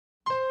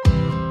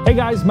Hey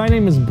guys, my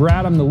name is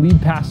Brad. I'm the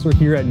lead pastor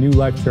here at New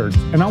Life Church,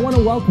 and I want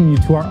to welcome you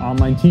to our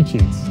online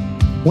teachings.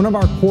 One of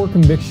our core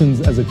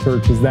convictions as a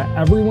church is that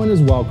everyone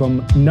is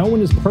welcome, no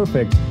one is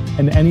perfect,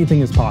 and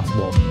anything is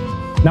possible.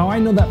 Now, I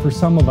know that for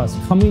some of us,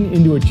 coming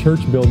into a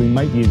church building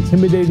might be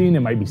intimidating, it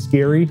might be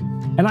scary,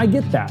 and I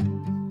get that.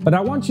 But I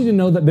want you to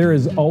know that there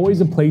is always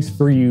a place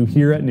for you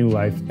here at New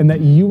Life, and that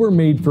you were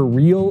made for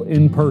real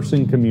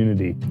in-person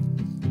community.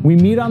 We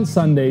meet on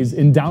Sundays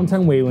in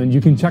downtown Wayland.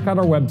 You can check out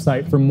our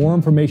website for more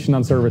information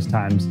on service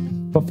times.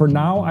 But for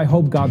now, I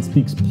hope God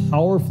speaks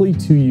powerfully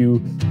to you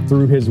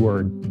through His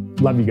Word.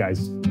 Love you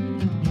guys.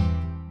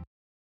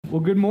 Well,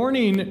 good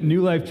morning,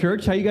 New Life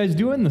Church. How you guys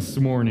doing this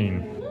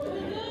morning?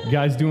 You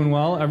guys doing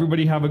well?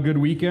 Everybody have a good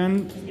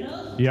weekend?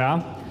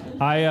 Yeah?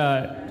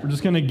 We're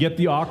just going to get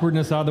the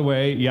awkwardness out of the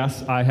way.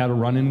 Yes, I had a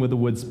run-in with a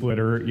wood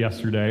splitter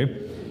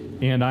yesterday.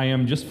 And I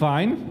am just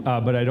fine,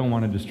 but I don't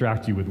want to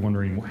distract you with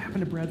wondering what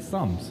happened to Brad's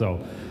thumb. So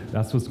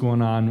that's what's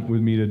going on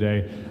with me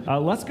today.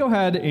 Let's go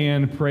ahead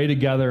and pray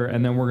together,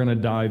 and then we're going to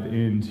dive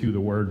into the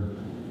Word.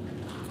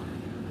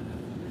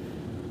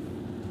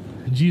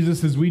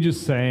 Jesus, as we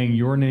just sang,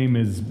 your name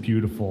is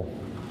beautiful.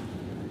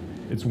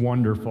 It's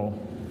wonderful.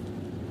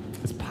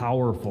 It's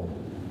powerful.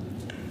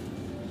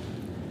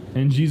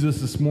 And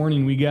Jesus, this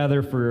morning we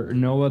gather for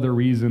no other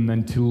reason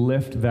than to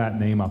lift that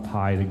name up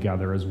high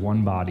together as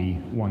one body,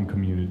 one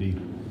community.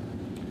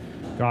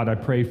 God, I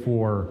pray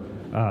for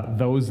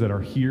those that are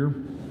here.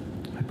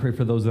 I pray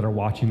for those that are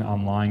watching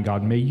online.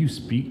 God, may you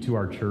speak to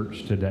our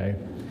church today.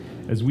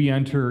 As we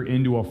enter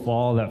into a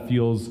fall that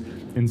feels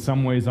in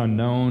some ways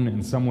unknown,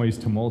 in some ways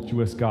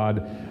tumultuous,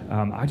 God,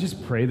 I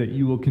just pray that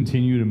you will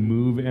continue to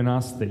move in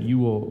us, that you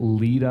will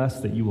lead us,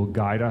 that you will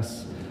guide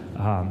us,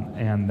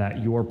 and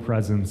that your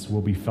presence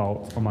will be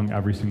felt among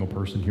every single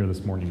person here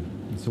this morning.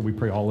 And so we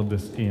pray all of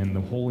this in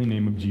the holy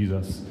name of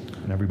Jesus.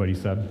 And everybody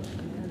said,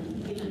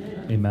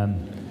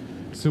 Amen.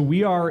 So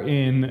we are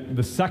in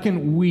the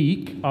second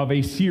week of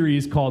a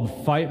series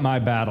called Fight My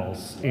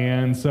Battles.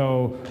 And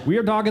so we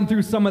are talking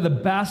through some of the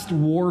best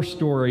war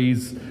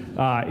stories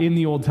in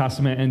the Old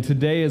Testament. And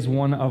today is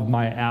one of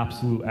my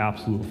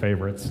absolute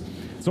favorites.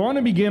 So I want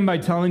to begin by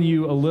telling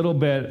you a little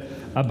bit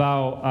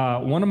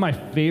about one of my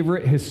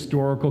favorite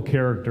historical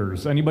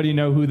characters. Anybody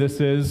know who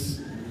this is?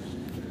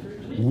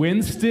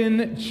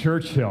 Winston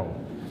Churchill.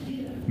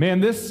 Man,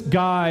 this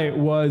guy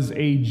was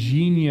a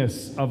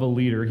genius of a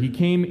leader. He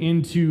came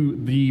into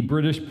the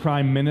British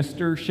Prime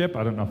Ministership.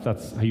 I don't know if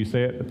that's how you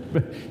say it.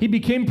 But he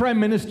became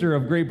Prime Minister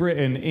of Great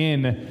Britain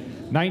in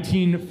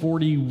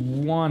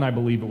 1941, I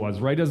believe it was,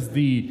 right as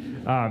he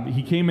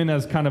came in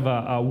as kind of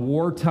a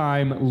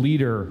wartime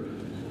leader.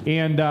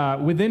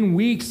 And within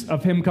weeks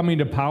of him coming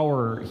to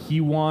power, he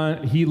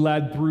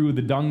led through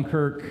the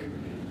Dunkirk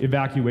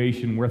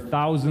evacuation, where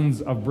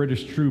thousands of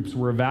British troops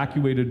were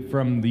evacuated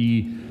from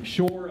the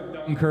shore of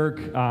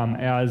Dunkirk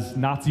as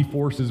Nazi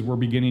forces were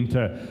beginning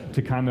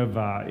to kind of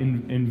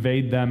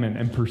invade them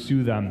and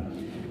pursue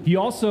them. He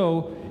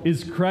also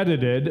is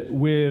credited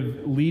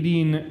with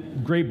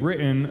leading Great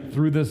Britain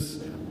through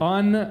this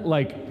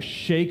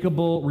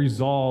unshakable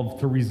resolve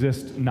to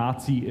resist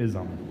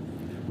Nazism.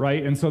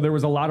 Right? And so there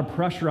was a lot of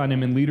pressure on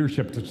him in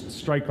leadership to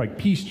strike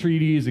peace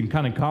treaties and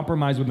kind of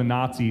compromise with the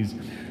Nazis.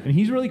 And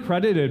he's really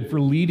credited for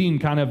leading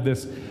kind of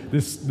this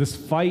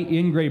fight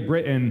in Great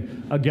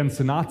Britain against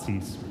the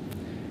Nazis.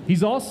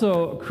 He's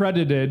also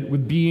credited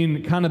with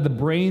being kind of the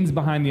brains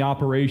behind the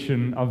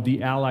operation of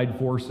the Allied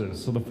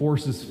forces. So the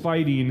forces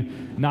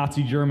fighting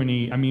Nazi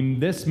Germany. I mean,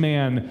 this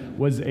man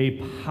was a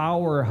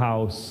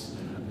powerhouse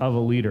of a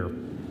leader.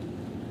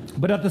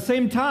 But at the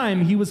same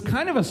time, he was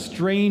kind of a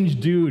strange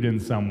dude in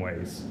some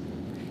ways.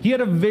 He had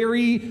a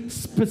very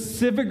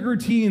specific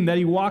routine that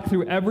he walked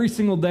through every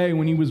single day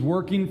when he was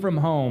working from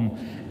home.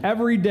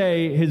 Every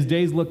day, his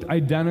days looked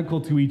identical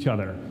to each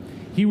other.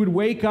 He would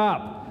wake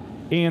up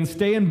and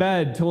stay in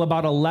bed till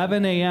about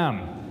 11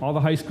 a.m. All the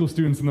high school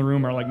students in the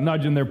room are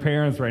nudging their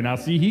parents right now.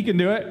 See, he can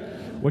do it.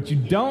 What you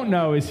don't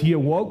know is he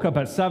woke up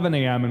at 7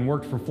 a.m. and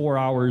worked for 4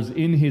 hours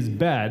in his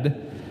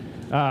bed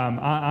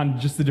on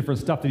just the different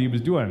stuff that he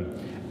was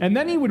doing. And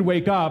then he would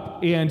wake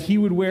up and he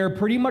would wear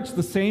pretty much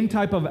the same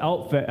type of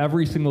outfit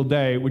every single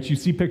day, which you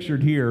see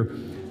pictured here.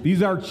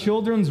 These are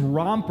children's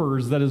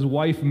rompers that his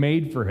wife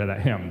made for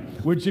him,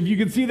 which if you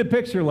can see the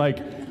picture,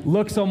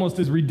 looks almost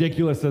as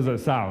ridiculous as it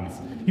sounds.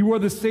 He wore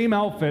the same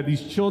outfit,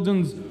 these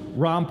children's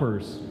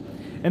rompers.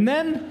 And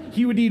then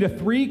he would eat a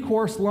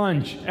 3-course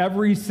lunch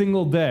every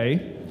single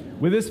day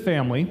with his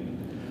family,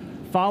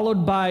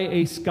 followed by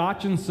a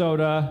scotch and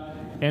soda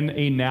and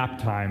a nap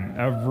time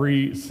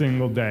every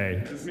single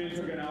day. This man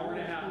took an hour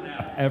and a half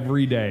nap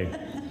every day.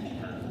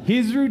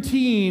 His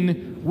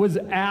routine was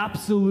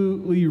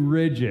absolutely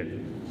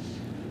rigid.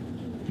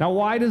 Now,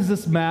 why does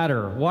this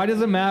matter? Why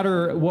does it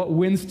matter what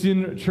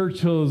Winston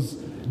Churchill's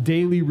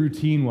daily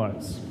routine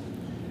was?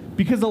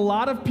 Because a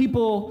lot of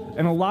people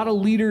and a lot of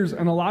leaders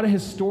and a lot of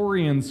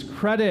historians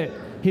credit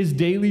his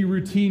daily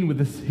routine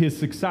with his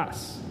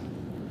success.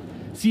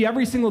 See,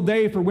 every single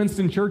day for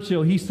Winston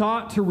Churchill, he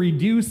sought to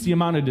reduce the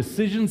amount of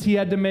decisions he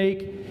had to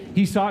make.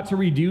 He sought to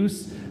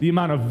reduce the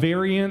amount of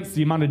variance,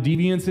 the amount of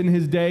deviance in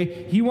his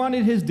day. He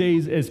wanted his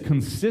days as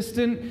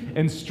consistent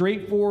and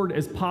straightforward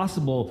as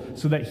possible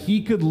so that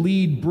he could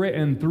lead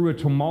Britain through a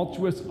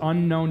tumultuous,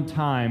 unknown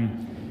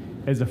time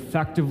as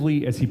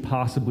effectively as he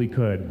possibly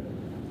could.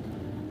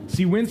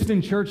 See,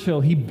 Winston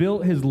Churchill, he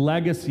built his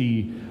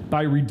legacy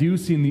by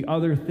reducing the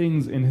other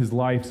things in his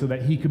life so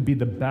that he could be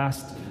the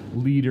best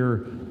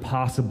leader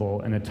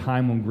possible in a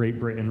time when Great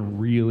Britain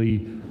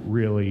really,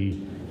 really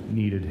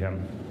needed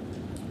him.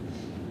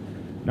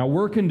 Now,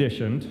 we're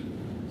conditioned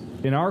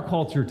in our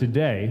culture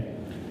today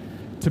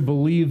to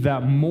believe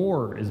that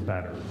more is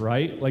better,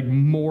 right? Like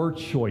more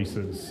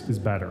choices is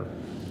better.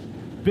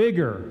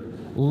 Bigger,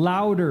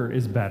 louder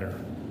is better.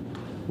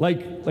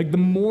 Like the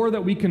more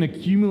that we can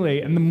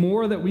accumulate and the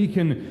more that we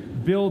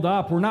can build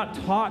up, we're not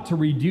taught to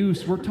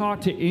reduce, we're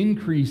taught to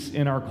increase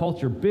in our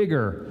culture.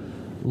 Bigger,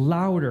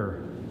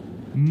 louder,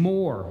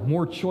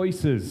 more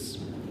choices,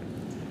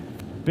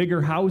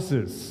 bigger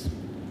houses,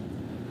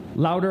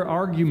 louder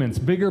arguments,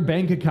 bigger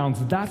bank accounts.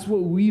 That's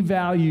what we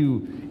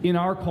value in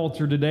our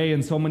culture today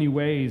in so many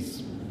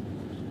ways.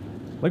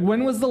 Like,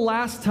 when was the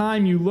last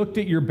time you looked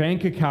at your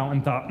bank account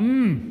and thought,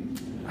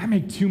 I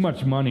make too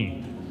much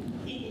money?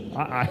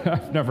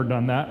 I've never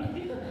done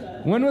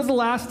that. When was the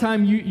last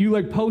time you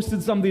like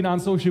posted something on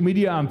social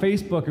media, on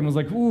Facebook, and was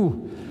like,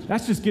 ooh,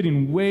 that's just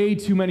getting way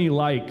too many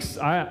likes.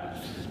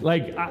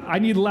 I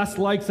need less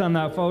likes on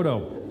that photo.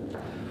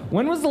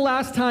 When was the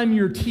last time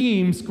your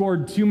team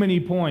scored too many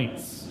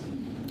points?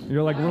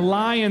 You're like, we're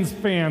Lions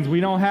fans. We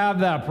don't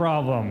have that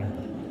problem.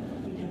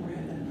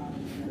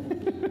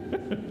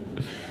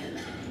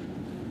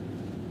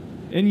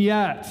 And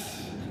yet,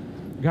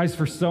 guys,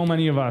 for so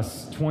many of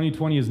us,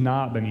 2020 has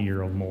not been a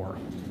year of more,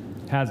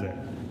 has it?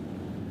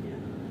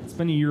 It's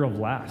been a year of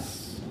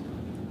less.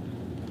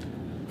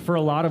 For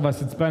a lot of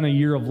us, it's been a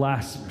year of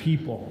less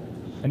people.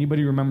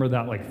 Anybody remember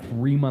that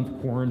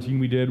 3-month quarantine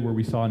we did where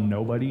we saw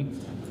nobody?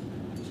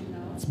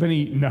 It's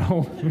been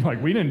no,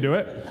 like we didn't do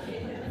it.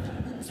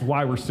 It's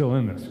why we're still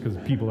in this, because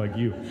of people like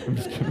you. I'm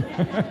just kidding.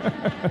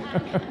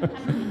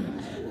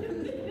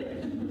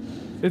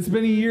 It's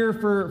been a year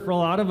for a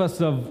lot of us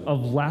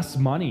of less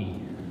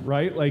money,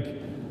 right? Like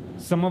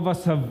some of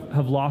us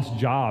have lost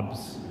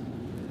jobs.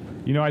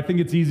 You know, I think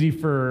it's easy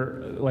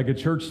for a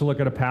church to look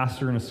at a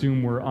pastor and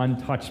assume we're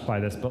untouched by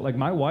this, but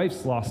my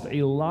wife's lost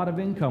a lot of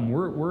income.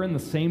 We're in the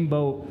same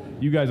boat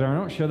you guys are. I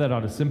don't share that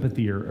out of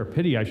sympathy or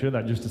pity. I share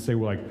that just to say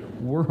we're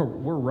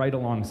right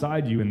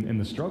alongside you in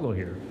the struggle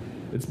here.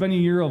 It's been a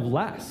year of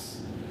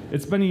less.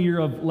 It's been a year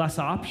of less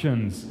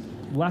options,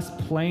 less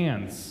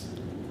plans.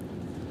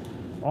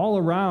 All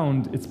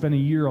around, it's been a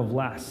year of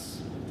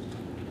less.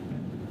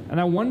 And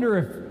I wonder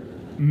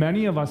if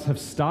many of us have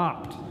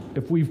stopped,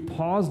 if we've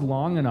paused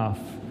long enough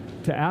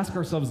to ask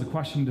ourselves the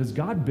question, does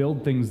God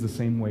build things the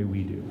same way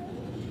we do?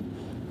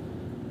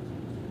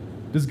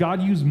 Does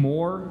God use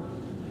more,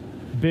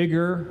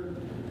 bigger,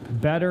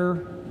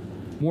 better,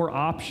 more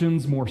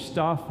options, more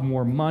stuff,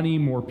 more money,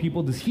 more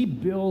people? Does he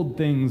build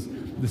things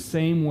the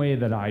same way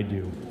that I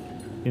do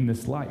in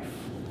this life?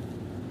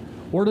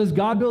 Or does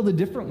God build a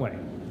different way?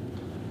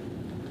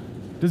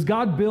 Does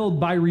God build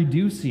by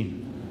reducing?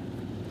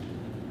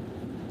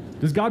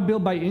 Does God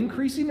build by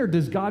increasing, or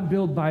does God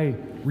build by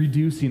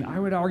reducing? I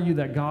would argue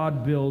that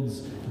God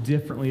builds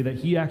differently, that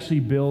he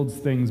actually builds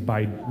things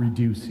by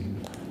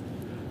reducing,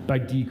 by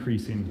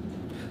decreasing.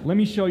 Let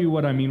me show you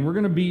what I mean. We're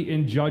going to be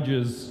in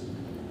Judges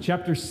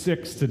chapter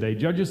 6 today.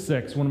 Judges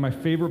 6, one of my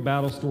favorite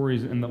battle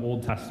stories in the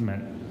Old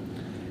Testament.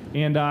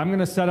 And I'm going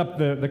to set up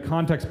the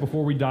context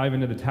before we dive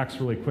into the text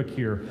really quick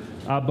here.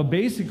 But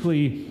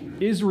basically,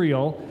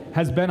 Israel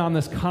has been on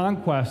this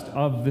conquest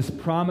of this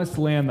promised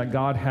land that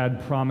God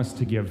had promised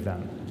to give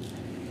them.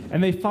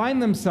 And they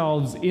find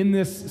themselves in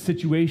this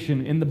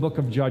situation in the book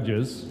of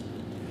Judges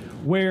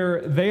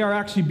where they are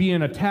actually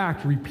being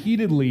attacked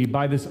repeatedly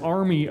by this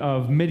army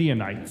of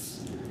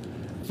Midianites.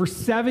 For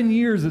 7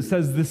 years, it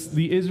says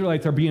the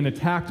Israelites are being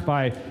attacked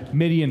by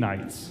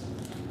Midianites.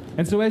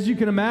 And so as you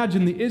can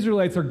imagine, the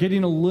Israelites are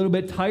getting a little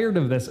bit tired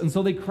of this. And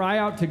so they cry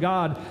out to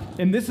God.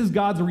 And this is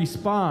God's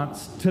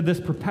response to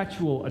this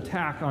perpetual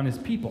attack on his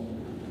people.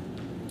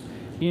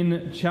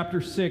 In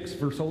chapter 6,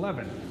 verse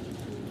 11.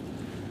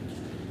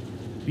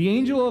 The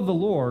angel of the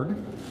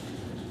Lord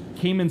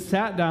came and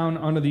sat down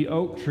under the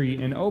oak tree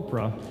in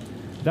Ophrah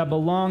that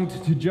belonged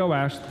to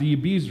Joash the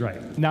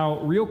Abiezrite. Now,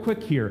 real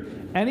quick here.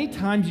 Any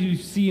times you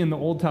see in the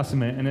Old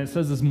Testament, and it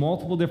says this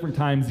multiple different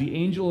times, the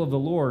angel of the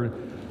Lord,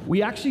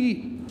 we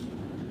actually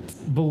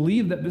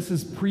believe that this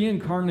is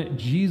pre-incarnate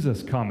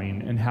Jesus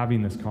coming and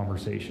having this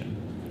conversation.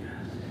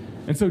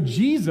 And so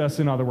Jesus,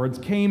 in other words,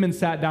 came and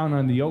sat down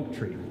on the oak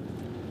tree,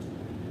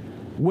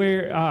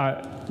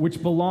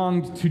 which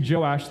belonged to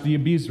Joash the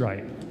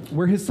Abiezrite,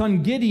 where his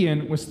son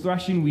Gideon was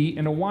threshing wheat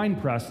in a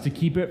winepress to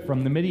keep it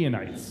from the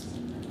Midianites.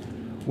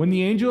 When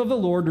the angel of the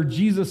Lord, or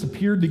Jesus,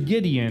 appeared to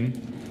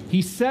Gideon,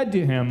 he said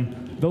to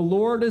him, "The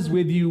Lord is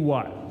with you,"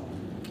 what?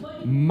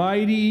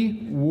 Mighty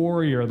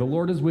warrior. The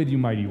Lord is with you,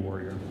 mighty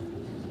warrior.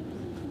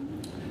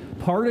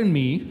 "Pardon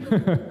me,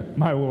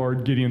 my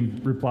Lord,"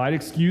 Gideon replied.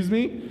 "Excuse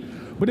me?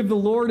 But if the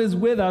Lord is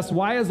with us,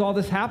 why has all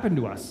this happened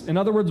to us? In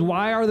other words,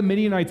 why are the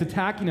Midianites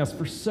attacking us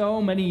for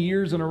so many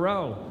years in a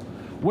row?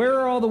 Where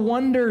are all the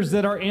wonders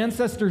that our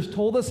ancestors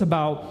told us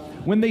about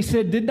when they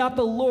said, 'Did not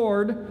the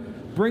Lord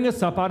bring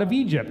us up out of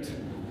Egypt?'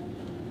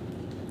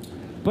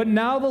 But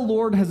now the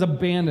Lord has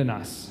abandoned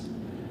us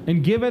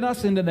and given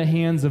us into the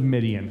hands of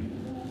Midian."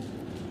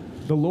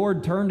 The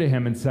Lord turned to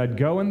him and said,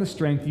 "Go in the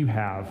strength you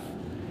have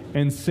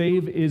and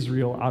save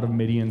Israel out of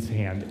Midian's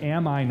hand.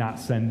 Am I not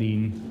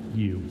sending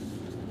you?"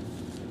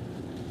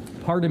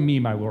 "Pardon me,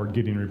 my Lord,"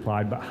 Gideon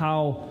replied, "but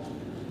how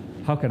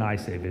can I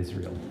save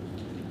Israel?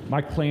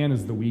 My clan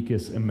is the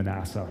weakest in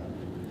Manasseh,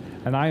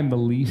 and I am the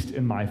least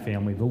in my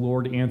family." The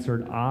Lord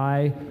answered,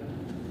 "I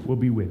will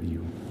be with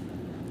you,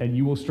 and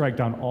you will strike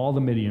down all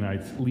the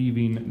Midianites,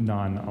 leaving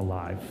none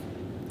alive."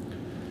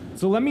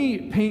 So let me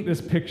paint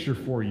this picture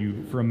for you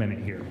for a minute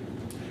here.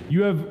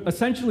 You have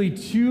essentially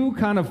two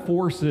kind of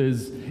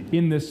forces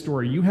in this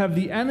story. You have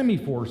the enemy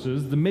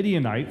forces, the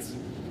Midianites,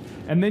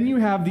 and then you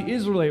have the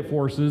Israelite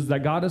forces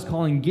that God is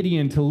calling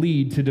Gideon to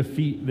lead to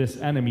defeat this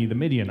enemy, the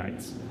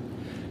Midianites.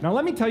 Now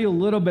let me tell you a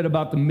little bit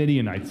about the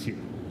Midianites here.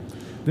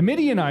 The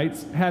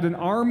Midianites had an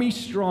army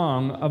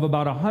strong of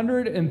about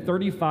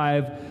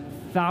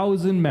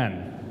 135,000 men.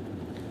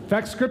 In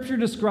fact, Scripture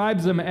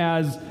describes them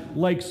as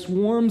like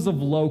swarms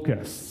of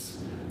locusts.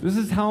 This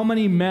is how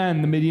many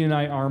men the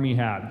Midianite army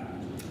had.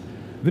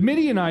 The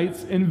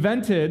Midianites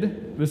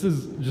invented, this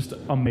is just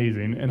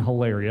amazing and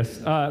hilarious,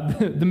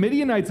 the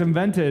Midianites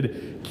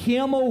invented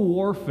camel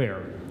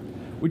warfare,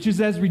 which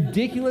is as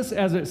ridiculous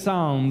as it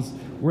sounds,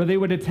 where they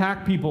would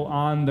attack people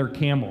on their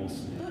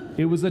camels.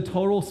 It was a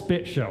total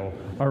spit show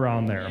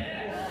around there.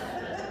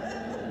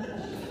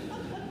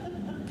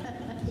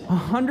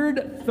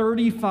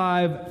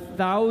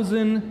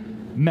 135,000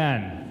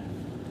 men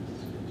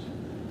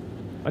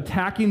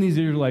attacking these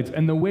Israelites.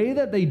 And the way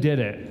that they did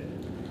it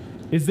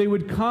is they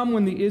would come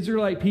when the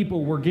Israelite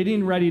people were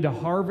getting ready to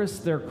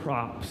harvest their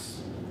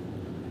crops.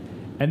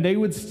 And they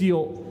would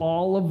steal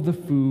all of the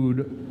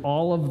food,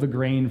 all of the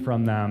grain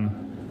from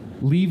them,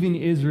 leaving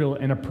Israel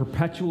in a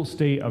perpetual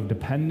state of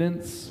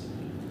dependence,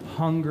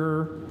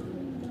 hunger,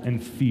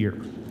 and fear.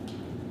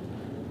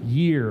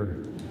 Year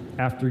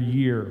after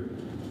year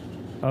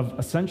of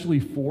essentially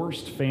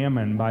forced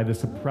famine by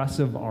this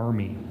oppressive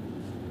army,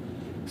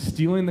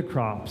 stealing the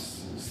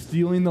crops,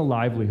 stealing the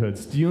livelihood,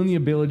 stealing the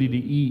ability to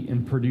eat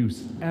and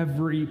produce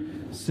every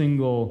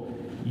single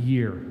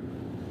year.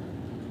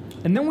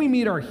 And then we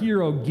meet our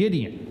hero,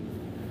 Gideon.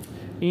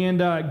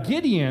 And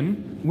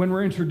Gideon, when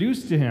we're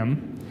introduced to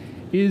him,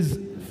 is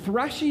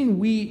threshing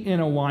wheat in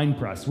a wine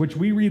press, which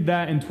we read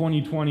that in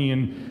 2020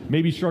 and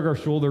maybe shrug our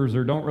shoulders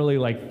or don't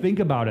really think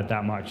about it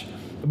that much.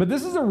 But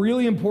this is a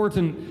really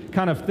important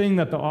kind of thing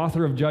that the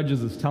author of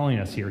Judges is telling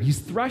us here. He's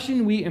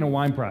threshing wheat in a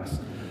wine press.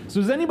 So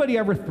has anybody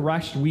ever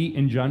threshed wheat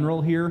in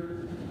general here?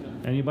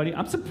 Anybody?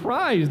 I'm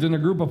surprised in a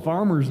group of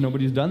farmers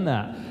nobody's done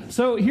that.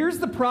 So here's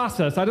the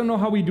process. I don't know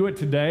how we do it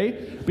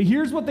today, but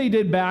here's what they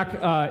did back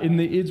in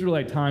the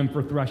Israelite time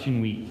for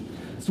threshing wheat.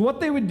 So what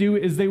they would do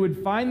is they would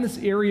find this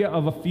area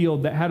of a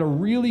field that had a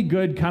really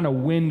good kind of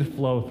wind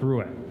flow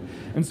through it.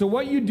 And so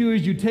what you'd do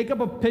is you'd take up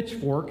a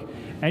pitchfork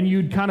and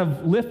you'd kind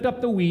of lift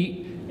up the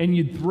wheat and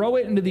you'd throw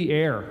it into the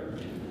air.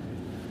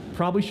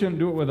 Probably shouldn't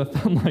do it with a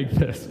thumb like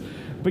this.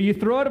 But you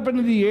throw it up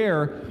into the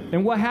air,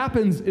 and what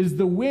happens is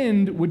the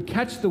wind would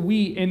catch the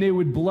wheat and it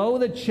would blow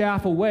the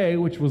chaff away,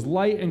 which was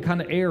light and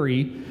kind of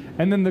airy,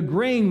 and then the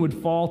grain would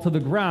fall to the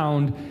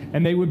ground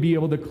and they would be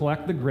able to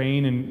collect the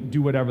grain and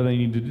do whatever they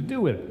needed to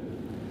do with it.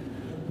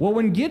 Well,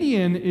 when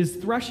Gideon is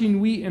threshing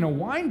wheat in a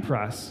wine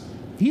press,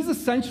 he's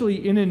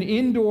essentially in an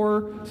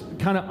indoor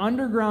kind of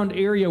underground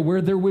area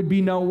where there would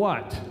be no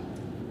what?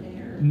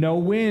 No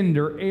wind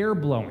or air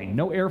blowing,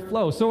 no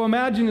airflow. So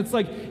imagine it's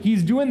like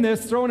he's doing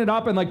this, throwing it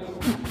up and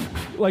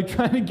like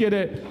trying to get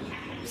it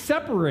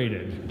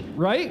separated,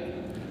 right?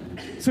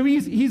 So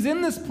he's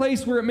in this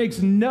place where it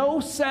makes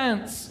no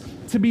sense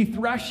to be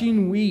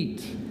threshing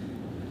wheat.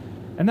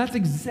 And that's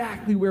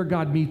exactly where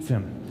God meets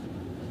him.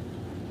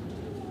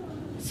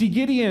 See,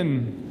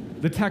 Gideon,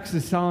 the text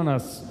is telling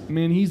us,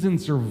 man, he's in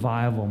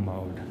survival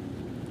mode.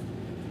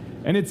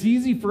 And it's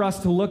easy for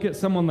us to look at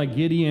someone like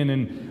Gideon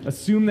and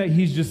assume that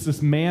he's just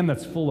this man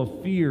that's full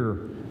of fear,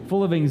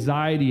 full of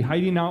anxiety,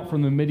 hiding out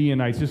from the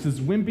Midianites, just this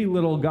wimpy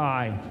little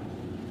guy.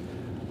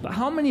 But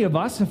how many of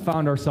us have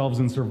found ourselves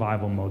in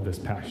survival mode this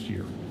past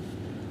year?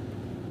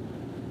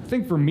 I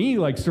think for me,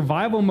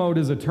 survival mode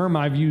is a term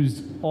I've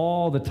used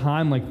all the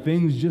time,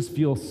 things just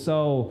feel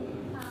so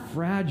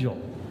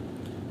fragile.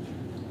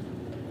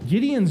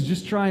 Gideon's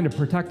just trying to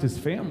protect his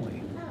family.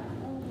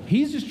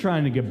 He's just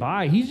trying to get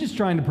by. He's just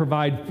trying to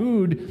provide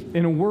food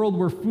in a world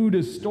where food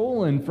is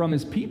stolen from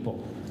his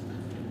people.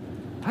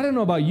 I don't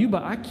know about you,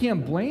 but I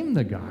can't blame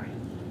the guy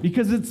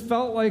because it's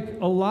felt like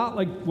a lot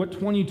like what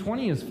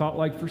 2020 has felt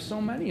like for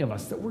so many of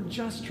us, that we're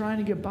just trying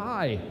to get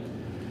by,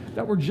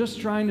 that we're just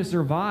trying to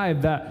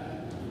survive,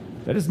 that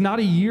is not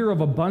a year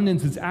of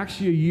abundance. It's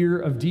actually a year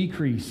of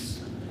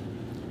decrease.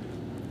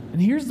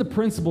 And here's the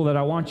principle that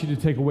I want you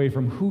to take away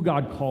from who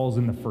God calls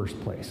in the first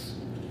place.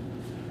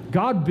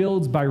 God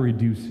builds by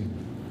reducing.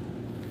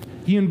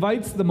 He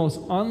invites the most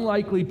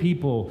unlikely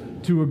people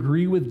to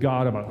agree with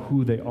God about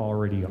who they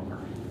already are.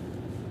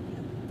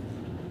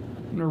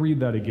 I'm going to read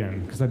that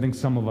again because I think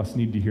some of us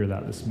need to hear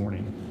that this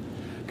morning.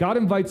 God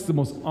invites the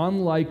most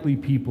unlikely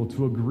people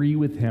to agree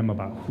with him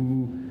about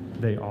who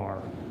they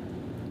are.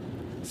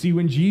 See,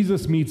 when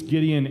Jesus meets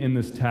Gideon in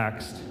this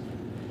text,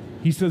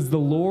 he says, "The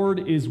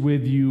Lord is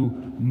with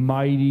you,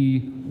 mighty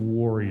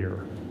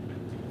warrior."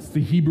 It's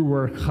the Hebrew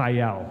word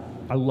chayal.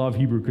 I love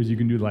Hebrew because you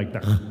can do like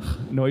the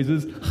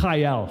noises.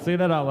 Chayal. Say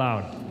that out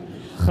loud.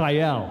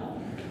 Chayal.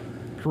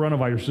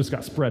 Coronavirus just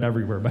got spread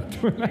everywhere by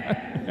doing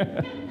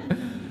that.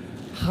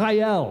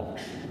 Chayal.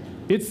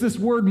 It's this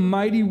word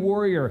mighty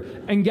warrior.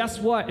 And guess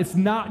what? It's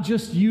not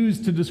just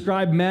used to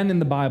describe men in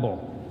the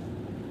Bible.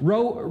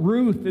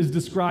 Ruth is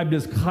described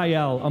as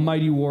chayal, a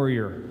mighty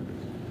warrior.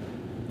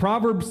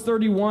 Proverbs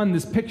 31,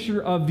 this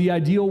picture of the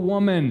ideal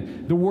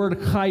woman, the word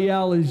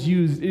chayal is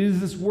used. It is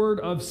this word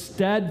of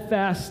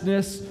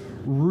steadfastness,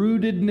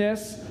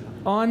 rootedness,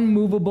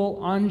 unmovable,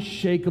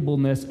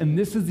 unshakableness. And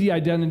this is the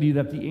identity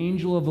that the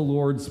angel of the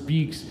Lord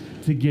speaks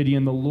to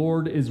Gideon. The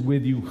Lord is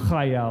with you,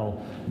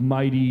 chayal,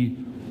 mighty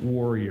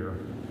warrior.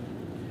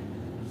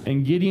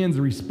 And Gideon's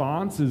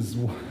response is,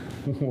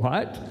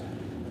 what?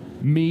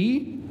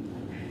 Me?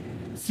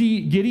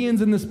 See,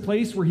 Gideon's in this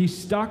place where he's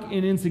stuck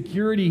in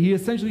insecurity. He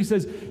essentially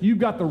says, you've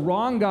got the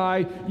wrong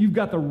guy, you've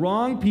got the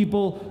wrong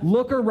people,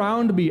 look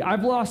around me.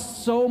 I've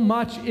lost so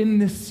much in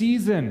this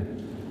season.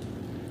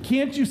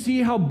 Can't you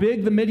see how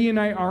big the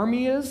Midianite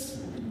army is?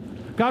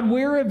 God,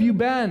 where have you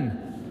been?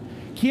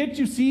 Can't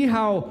you see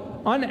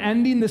how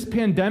unending this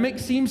pandemic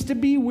seems to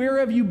be? Where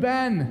have you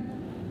been?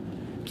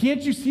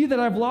 Can't you see that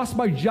I've lost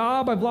my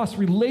job, I've lost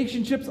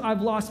relationships,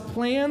 I've lost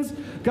plans?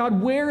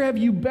 God, where have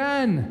you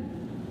been?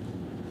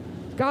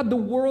 God, the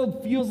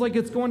world feels like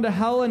it's going to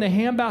hell in a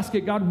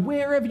handbasket. God,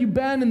 where have you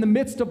been in the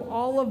midst of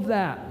all of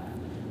that?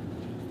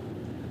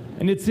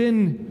 And it's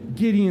in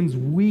Gideon's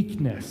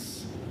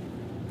weakness.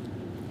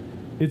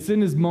 It's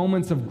in his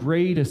moments of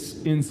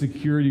greatest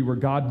insecurity where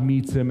God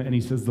meets him and he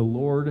says, the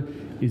Lord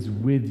is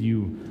with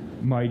you,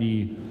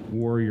 mighty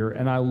warrior.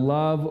 And I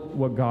love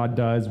what God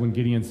does when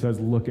Gideon says,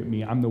 look at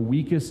me. I'm the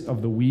weakest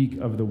of the weak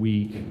of the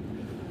weak.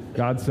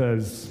 God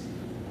says,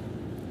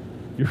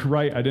 you're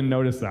right, I didn't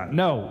notice that.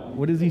 No,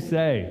 what does he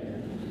say?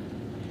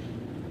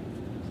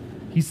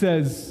 He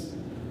says,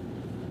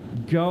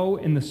 go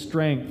in the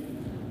strength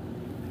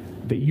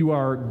that you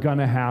are going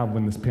to have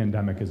when this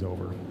pandemic is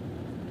over.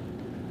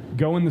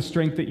 Go in the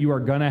strength that you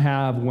are going to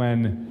have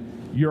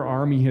when your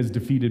army has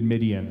defeated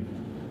Midian.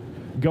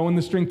 Go in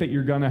the strength that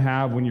you're going to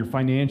have when your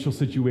financial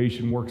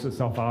situation works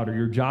itself out or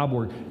your job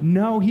works.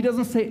 No, he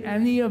doesn't say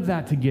any of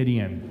that to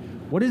Gideon.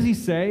 What does he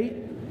say?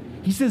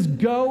 He says,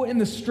 go in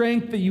the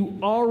strength that you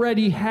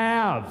already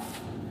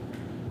have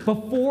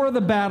before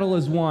the battle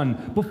is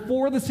won,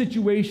 before the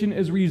situation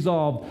is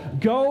resolved.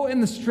 Go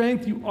in the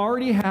strength you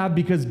already have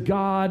because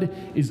God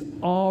is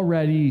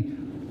already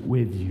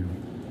with you.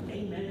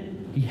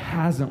 Amen. He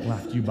hasn't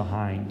left you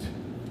behind.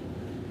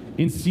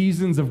 In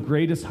seasons of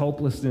greatest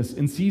hopelessness,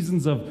 in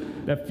seasons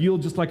of that feel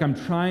just like I'm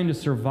trying to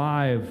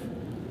survive,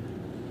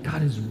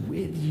 God is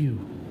with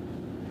you.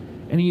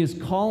 And he is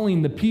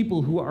calling the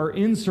people who are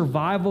in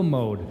survival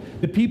mode,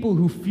 the people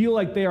who feel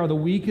like they are the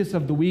weakest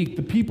of the weak,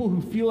 the people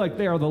who feel like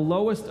they are the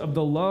lowest of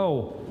the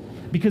low,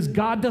 because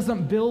God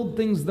doesn't build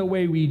things the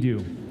way we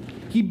do.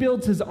 He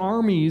builds his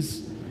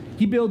armies,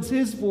 he builds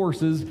his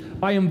forces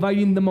by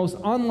inviting the most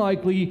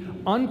unlikely,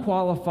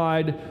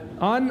 unqualified,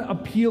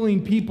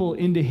 unappealing people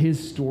into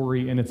his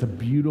story, and it's a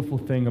beautiful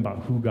thing about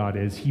who God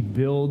is. He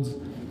builds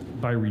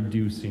by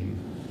reducing,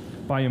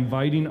 by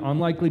inviting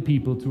unlikely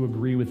people to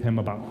agree with him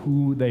about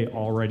who they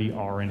already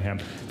are in him.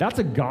 That's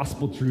a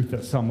gospel truth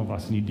that some of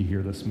us need to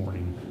hear this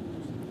morning.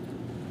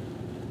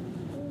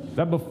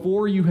 That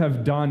before you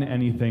have done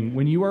anything,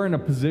 when you are in a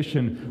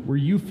position where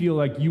you feel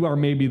like you are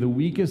maybe the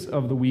weakest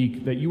of the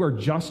weak, that you are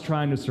just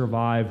trying to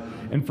survive,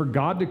 and for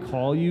God to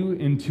call you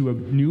into a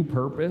new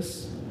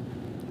purpose,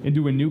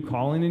 into a new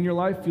calling in your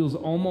life feels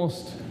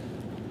almost,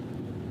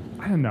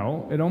 I don't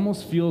know, it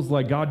almost feels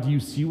like, God, do you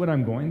see what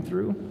I'm going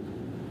through?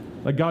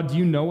 Like, God, do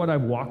you know what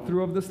I've walked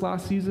through of this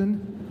last season?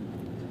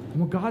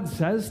 And what God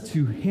says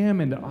to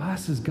him and to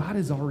us is, God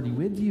is already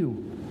with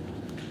you.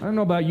 I don't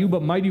know about you,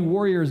 but mighty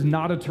warrior is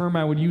not a term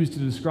I would use to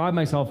describe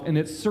myself, and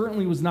it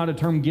certainly was not a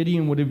term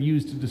Gideon would have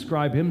used to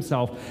describe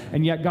himself,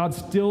 and yet God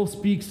still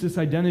speaks this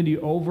identity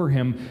over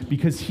him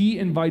because he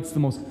invites the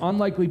most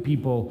unlikely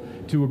people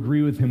to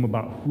agree with him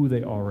about who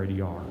they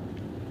already are.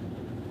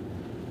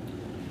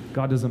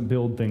 God doesn't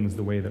build things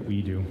the way that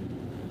we do.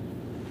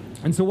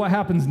 And so what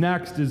happens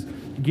next is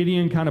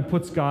Gideon kind of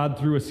puts God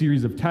through a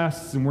series of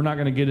tests, and we're not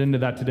going to get into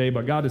that today,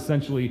 but God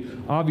essentially,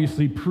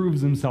 obviously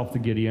proves himself to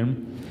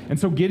Gideon. And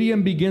so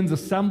Gideon begins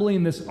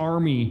assembling this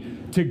army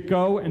to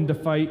go and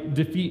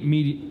defeat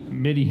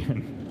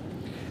Midian.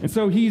 And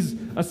so he's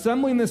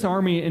assembling this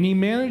army, and he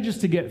manages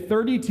to get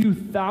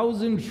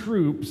 32,000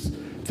 troops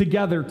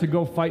together to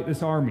go fight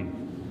this army,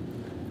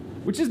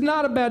 which is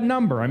not a bad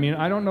number. I mean,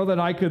 I don't know that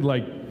I could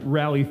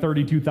rally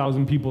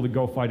 32,000 people to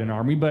go fight an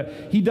army, but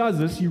he does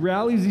this. He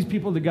rallies these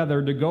people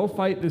together to go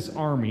fight this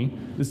army,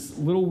 this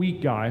little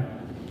weak guy.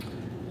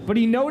 But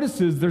he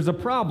notices there's a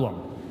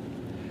problem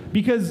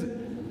because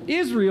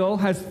Israel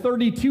has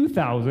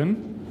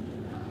 32,000.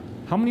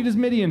 How many does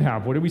Midian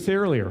have? What did we say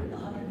earlier?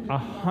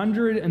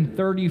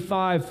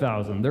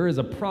 135,000. There is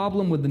a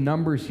problem with the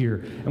numbers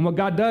here. And what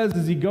God does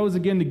is he goes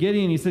again to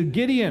Gideon. He said,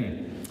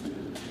 Gideon,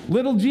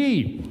 little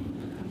g,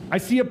 I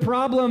see a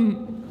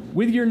problem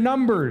with your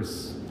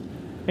numbers.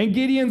 And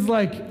Gideon's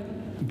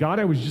like, God,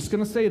 I was just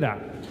going to say that.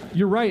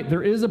 You're right.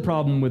 There is a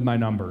problem with my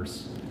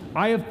numbers.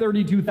 I have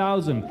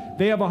 32,000.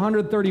 They have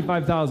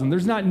 135,000.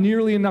 There's not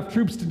nearly enough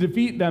troops to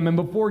defeat them. And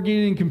before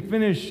Gideon can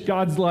finish,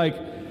 God's like,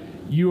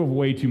 you have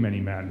way too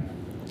many men.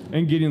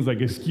 And Gideon's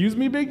like, excuse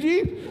me, Big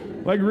G?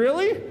 Like,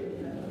 really?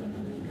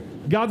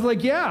 God's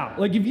like, yeah.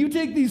 Like, if you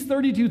take these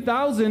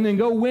 32,000 and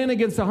go win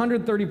against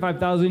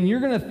 135,000,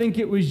 you're going to think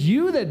it was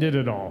you that did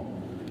it all.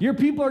 Your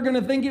people are going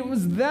to think it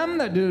was them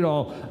that did it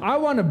all. I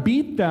want to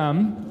beat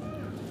them.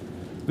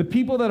 The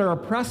people that are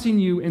oppressing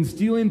you and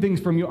stealing things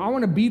from you, I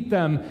want to beat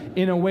them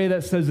in a way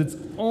that says it's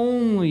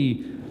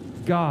only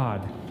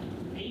God.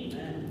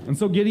 Amen. And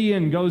so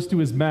Gideon goes to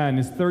his men,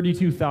 his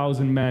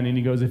 32,000 men, and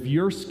he goes, if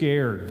you're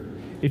scared,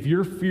 if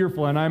you're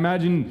fearful, and I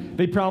imagine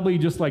they probably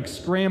just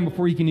scram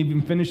before he can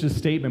even finish his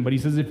statement, but he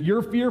says, if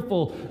you're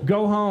fearful,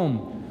 go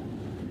home.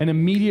 And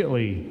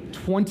immediately,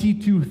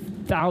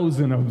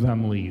 22,000 of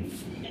them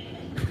leave.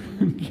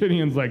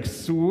 Gideon's like,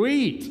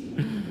 sweet,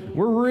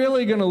 we're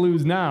really going to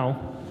lose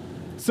now.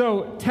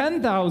 So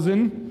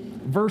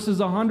 10,000 versus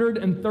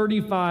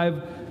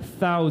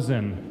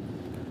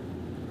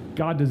 135,000.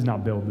 God does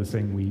not build the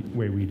same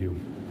way we do.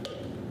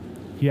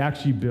 He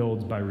actually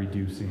builds by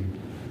reducing.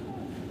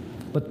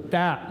 But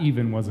that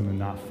even wasn't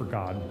enough for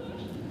God.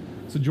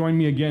 So join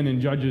me again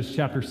in Judges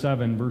chapter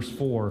 7, verse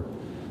 4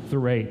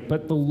 through 8.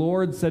 But the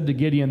Lord said to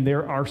Gideon,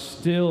 there are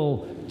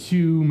still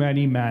too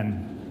many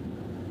men.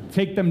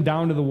 Take them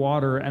down to the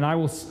water, and I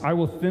will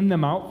thin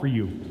them out for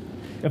you.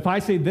 If I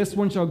say this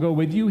one shall go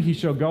with you, he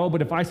shall go.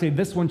 But if I say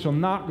this one shall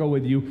not go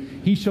with you,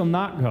 he shall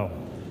not go.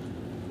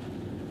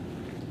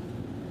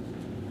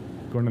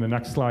 Going to the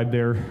next slide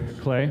there,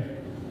 Clay.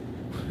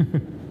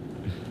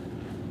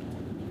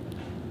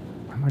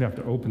 I might have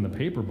to open the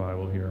paper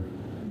Bible here.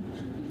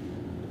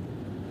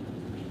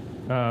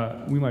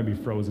 We might be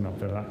frozen up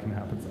there. That can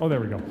happen. Oh, there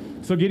we go.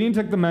 So Gideon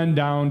took the men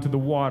down to the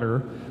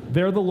water.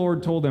 There the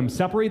Lord told him,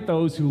 separate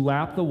those who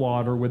lap the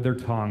water with their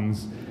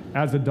tongues,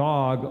 as a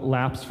dog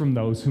laps from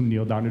those who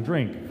kneel down to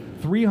drink.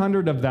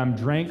 300 of them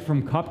drank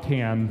from cupped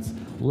hands,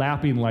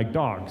 lapping like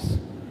dogs.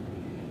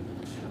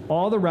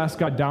 All the rest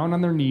got down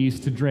on their knees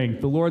to drink.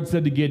 The Lord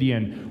said to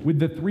Gideon, with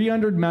the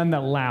 300 men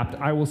that lapped,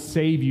 I will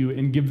save you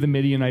and give the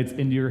Midianites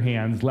into your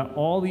hands. Let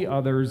all the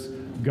others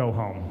go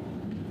home.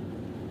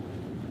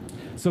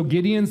 So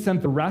Gideon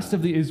sent the rest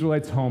of the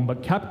Israelites home,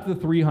 but kept the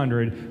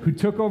 300 who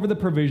took over the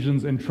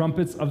provisions and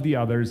trumpets of the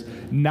others.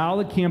 Now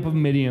the camp of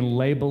Midian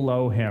lay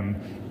below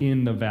him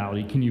in the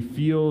valley. Can you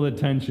feel the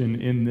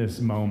tension in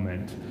this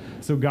moment?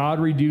 So God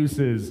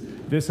reduces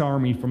this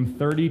army from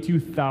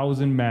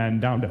 32,000 men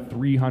down to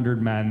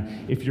 300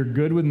 men. If you're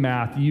good with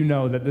math, you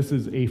know that this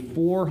is a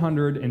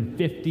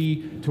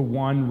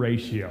 450-to-1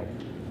 ratio.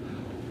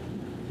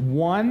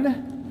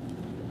 One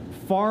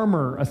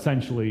farmer,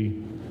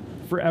 essentially,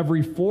 for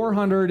every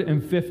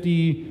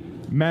 450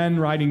 men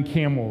riding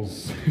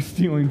camels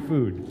stealing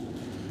food.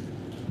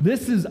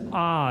 This is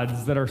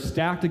odds that are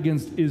stacked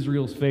against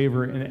Israel's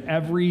favor in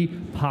every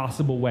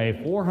possible way.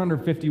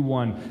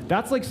 451.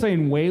 That's like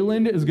saying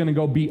Wayland is going to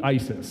go beat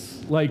ISIS.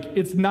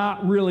 It's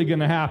not really going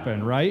to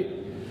happen, right?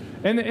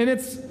 And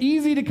it's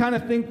easy to kind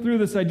of think through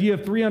this idea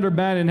of 300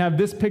 men and have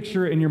this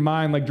picture in your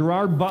mind, like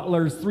Gerard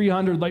Butler's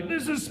 300,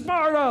 this is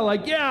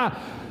Sparta, yeah.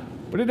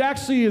 But it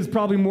actually is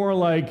probably more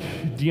like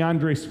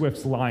DeAndre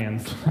Swift's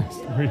Lions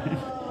last week.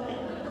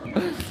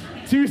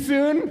 Too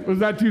soon? Was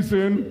that too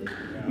soon?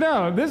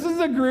 No, this is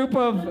a group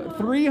of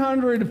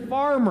 300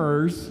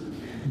 farmers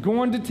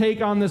going to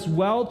take on this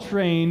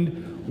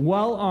well-trained,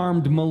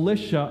 well-armed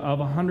militia of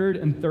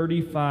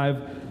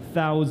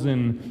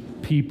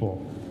 135,000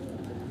 people.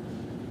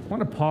 I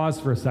want to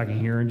pause for a second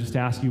here and just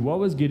ask you, what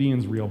was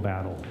Gideon's real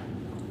battle?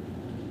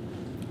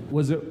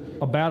 Was it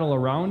a battle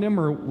around him,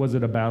 or was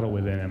it a battle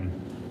within him?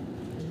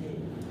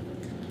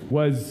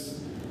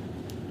 Was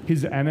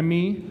his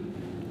enemy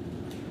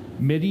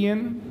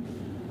Midian,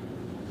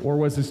 or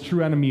was his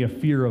true enemy a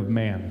fear of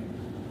man?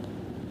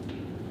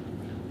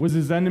 Was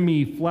his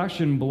enemy flesh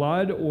and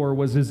blood, or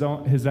was his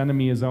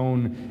enemy his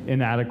own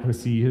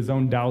inadequacy, his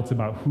own doubts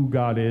about who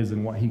God is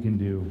and what he can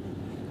do?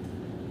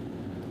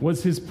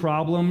 Was his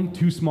problem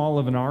too small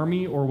of an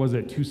army, or was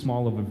it too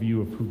small of a view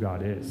of who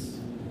God is?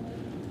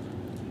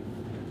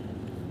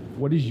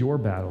 What is your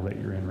battle that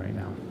you're in right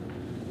now?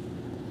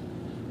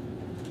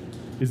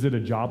 Is it a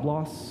job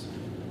loss?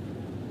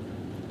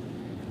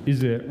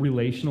 Is it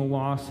relational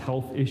loss,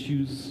 health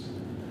issues,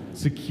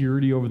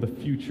 security over the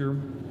future?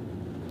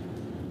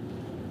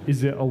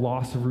 Is it a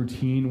loss of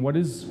routine? What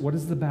is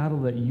the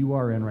battle that you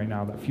are in right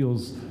now that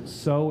feels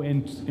so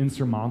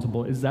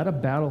insurmountable? Is that a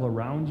battle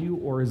around you,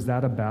 or is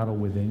that a battle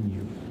within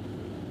you?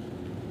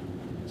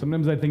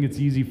 Sometimes I think it's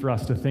easy for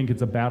us to think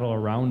it's a battle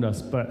around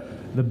us,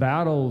 but the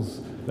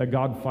battles that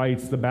God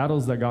fights, the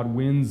battles that God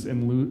wins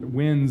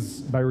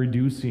by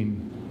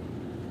reducing,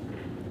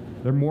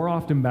 they're more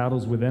often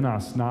battles within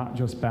us, not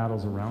just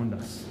battles around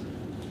us.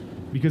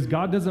 Because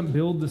God doesn't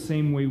build the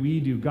same way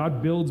we do.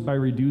 God builds by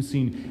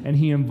reducing, and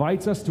he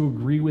invites us to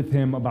agree with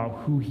him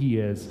about who he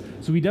is.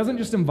 So he doesn't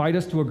just invite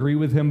us to agree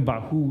with him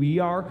about who we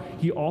are,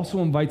 he also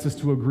invites us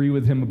to agree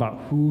with him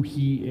about who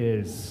he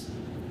is.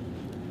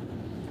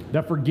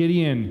 That for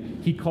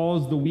Gideon, he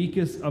calls the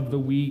weakest of the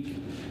weak,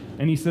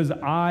 and he says,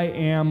 I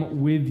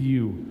am with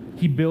you.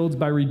 He builds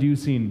by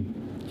reducing.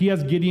 He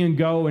has Gideon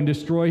go and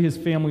destroy his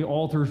family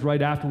altars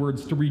right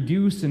afterwards to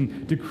reduce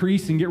and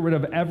decrease and get rid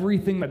of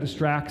everything that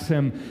distracts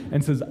him,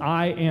 and says,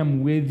 I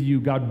am with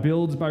you. God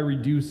builds by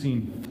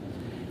reducing.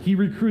 He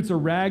recruits a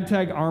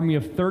ragtag army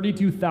of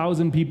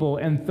 32,000 people,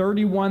 and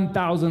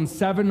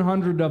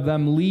 31,700 of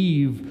them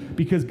leave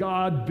because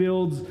God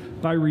builds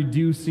by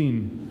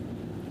reducing.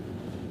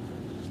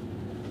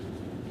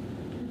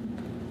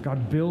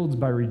 God builds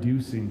by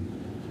reducing.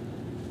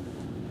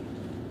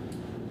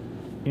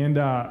 And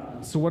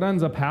so what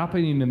ends up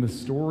happening in the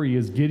story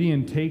is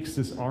Gideon takes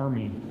this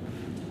army.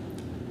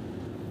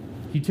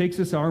 He takes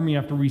this army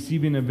after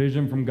receiving a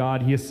vision from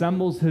God. He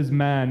assembles his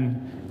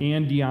men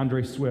and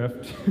DeAndre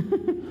Swift.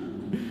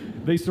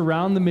 They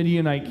surround the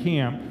Midianite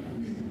camp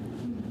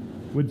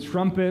with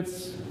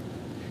trumpets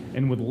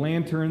and with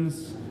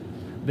lanterns.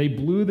 They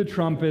blew the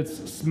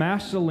trumpets,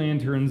 smashed the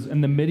lanterns,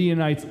 and the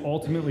Midianites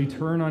ultimately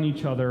turn on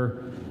each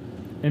other,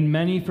 and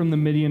many from the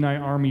Midianite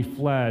army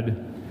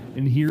fled.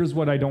 And here's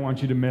what I don't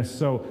want you to miss.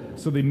 So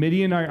the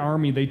Midianite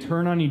army, they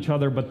turn on each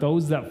other, but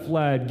those that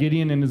fled,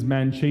 Gideon and his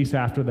men chase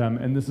after them.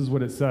 And this is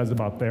what it says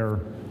about their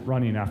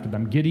running after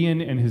them.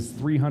 Gideon and his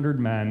 300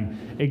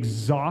 men,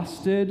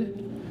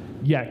 exhausted,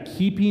 yet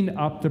keeping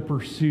up the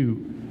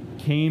pursuit,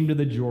 came to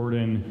the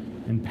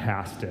Jordan and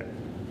passed it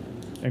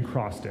and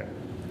crossed it.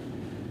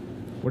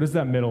 What does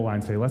that middle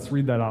line say? Let's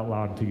read that out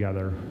loud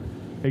together.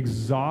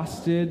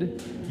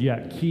 Exhausted,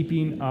 yet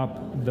keeping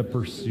up the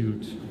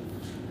pursuit.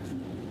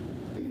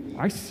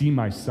 I see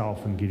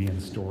myself in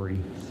Gideon's story.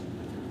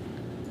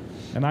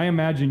 And I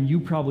imagine you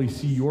probably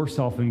see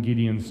yourself in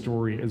Gideon's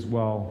story as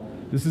well.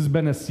 This has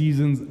been a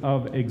season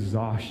of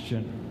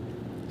exhaustion.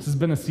 This has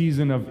been a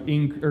season of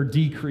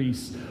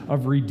decrease,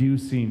 of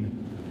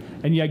reducing.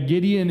 And yet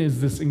Gideon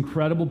is this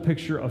incredible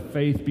picture of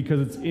faith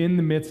because it's in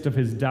the midst of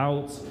his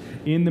doubts,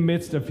 in the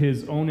midst of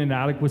his own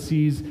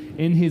inadequacies,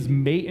 in his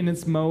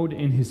maintenance mode,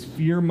 in his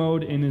fear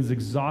mode, in his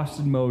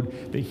exhausted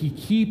mode, that he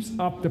keeps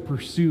up the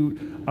pursuit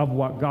of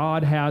what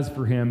God has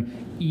for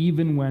him,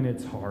 even when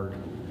it's hard.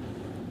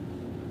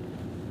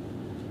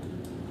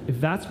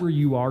 If that's where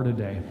you are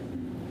today,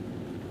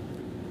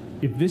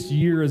 if this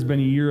year has been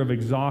a year of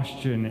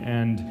exhaustion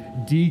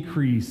and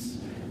decrease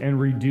and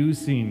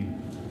reducing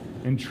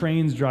and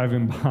trains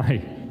driving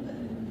by,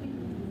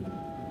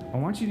 I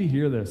want you to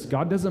hear this.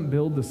 God doesn't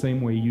build the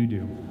same way you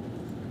do.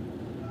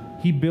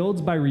 He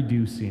builds by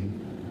reducing.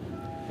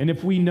 And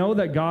if we know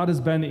that God has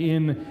been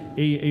in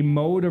a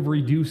mode of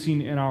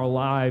reducing in our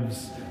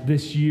lives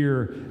this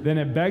year, then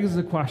it begs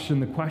the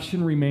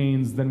question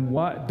remains, then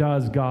what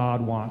does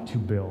God want to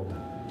build?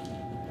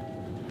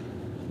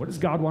 What does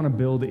God want to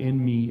build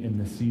in me in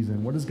this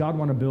season? What does God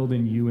want to build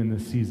in you in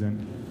this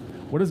season?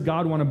 What does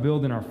God want to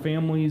build in our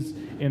families,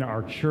 in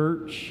our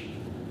church?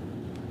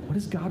 What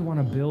does God want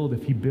to build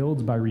if he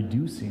builds by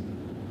reducing?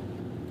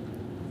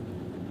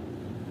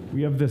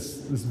 We have this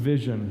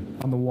vision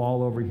on the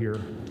wall over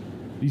here,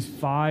 these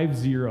 5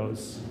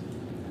 zeros,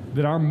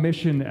 that our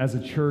mission as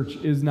a church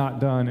is not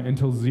done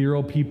until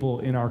 0 people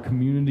in our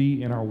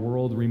community, in our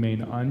world,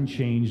 remain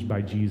unchanged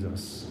by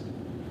Jesus.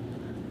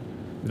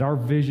 That our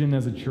vision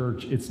as a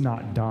church, it's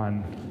not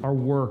done. Our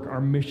work, our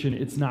mission,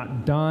 it's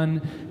not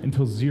done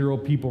until 0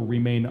 people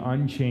remain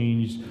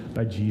unchanged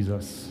by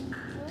Jesus.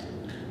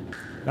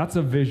 That's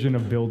a vision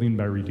of building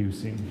by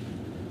reducing.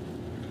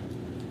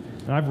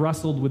 And I've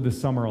wrestled with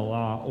this summer a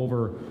lot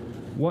over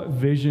what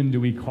vision do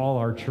we call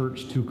our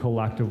church to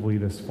collectively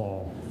this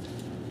fall.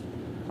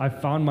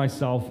 I've found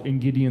myself in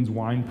Gideon's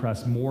wine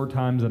press more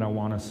times than I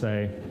want to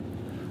say,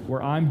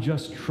 where I'm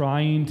just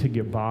trying to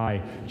get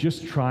by,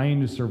 just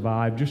trying to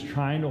survive, just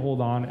trying to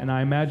hold on. And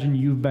I imagine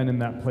you've been in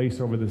that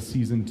place over this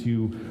season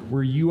too,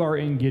 where you are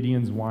in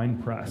Gideon's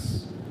wine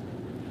press,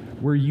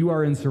 where you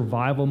are in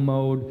survival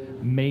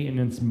mode,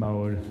 maintenance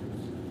mode,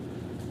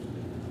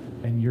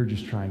 and you're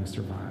just trying to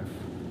survive.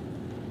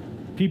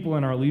 people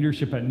in our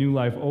leadership at New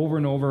Life over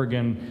and over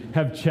again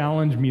have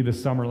challenged me this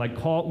summer, like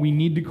we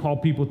need to call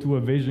people to a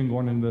vision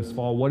going into this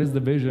fall. What is the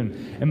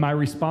vision? And my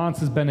response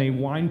has been a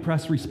wine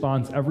press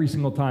response every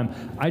single time.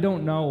 I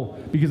don't know,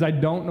 because I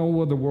don't know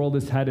where the world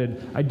is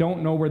headed. I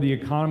don't know where the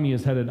economy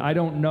is headed. I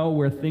don't know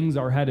where things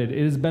are headed.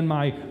 It has been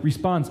my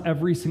response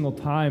every single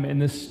time,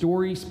 and this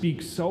story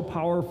speaks so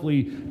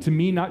powerfully to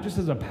me, not just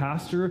as a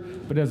pastor,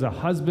 but as a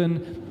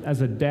husband,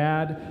 as a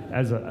dad,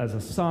 as a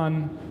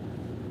son.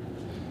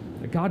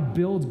 That God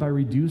builds by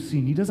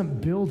reducing. He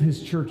doesn't build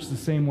his church the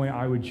same way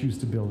I would choose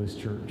to build his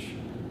church.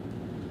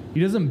 He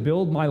doesn't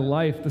build my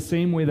life the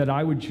same way that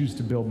I would choose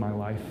to build my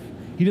life.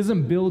 He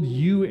doesn't build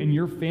you and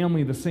your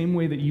family the same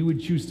way that you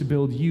would choose to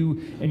build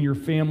you and your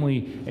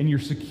family and your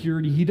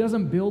security. He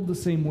doesn't build the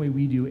same way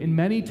we do. And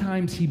many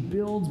times he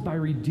builds by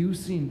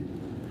reducing.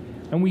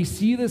 And we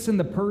see this in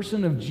the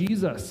person of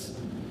Jesus.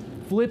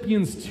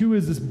 Philippians 2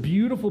 is this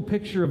beautiful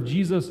picture of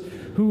Jesus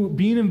who,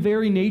 being in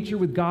very nature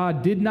with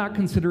God, did not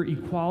consider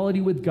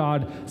equality with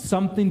God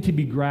something to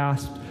be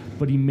grasped,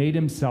 but he made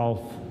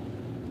himself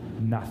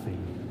nothing.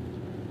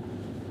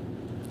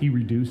 He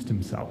reduced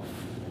himself.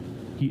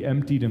 He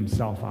emptied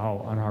himself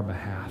out on our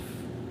behalf.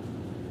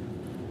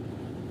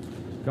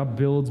 God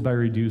builds by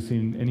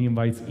reducing, and he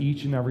invites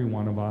each and every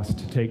one of us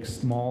to take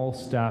small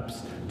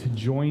steps to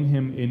join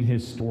him in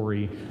his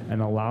story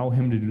and allow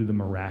him to do the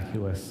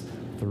miraculous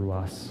through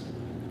us.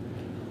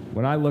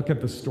 When I look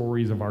at the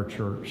stories of our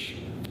church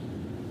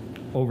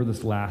over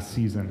this last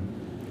season,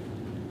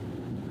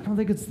 I don't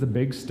think it's the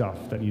big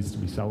stuff that needs to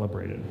be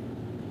celebrated.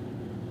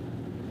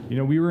 You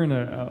know, we were in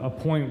a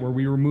point where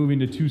we were moving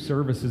to 2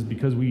 services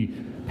because we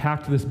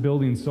packed this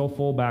building so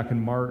full back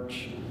in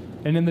March.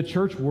 And in the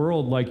church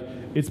world, like,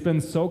 it's been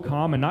so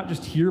common, not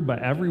just here, but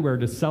everywhere,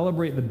 to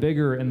celebrate the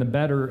bigger and the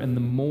better and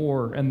the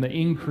more and the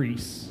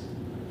increase.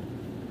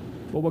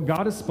 But what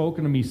God has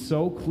spoken to me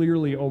so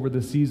clearly over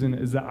the season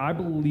is that I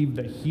believe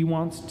that he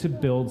wants to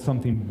build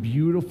something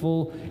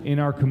beautiful in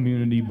our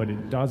community, but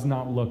it does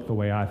not look the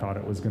way I thought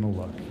it was going to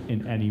look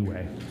in any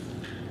way.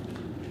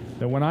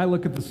 That when I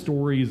look at the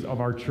stories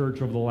of our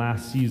church over the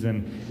last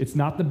season, it's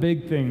not the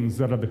big things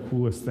that are the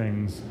coolest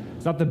things.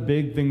 It's not the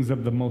big things that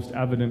are the most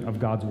evident of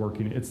God's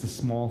working. It's the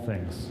small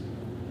things.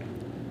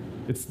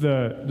 It's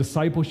the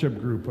discipleship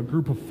group, a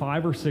group of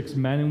 5 or 6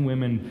 men and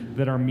women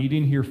that are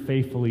meeting here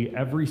faithfully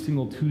every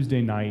single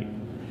Tuesday night.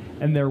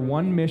 And their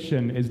one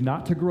mission is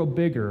not to grow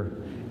bigger,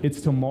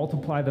 it's to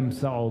multiply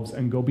themselves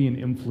and go be an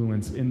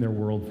influence in their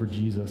world for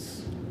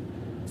Jesus.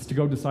 It's to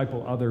go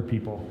disciple other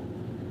people.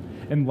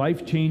 And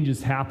life change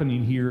is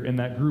happening here in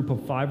that group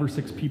of 5 or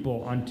 6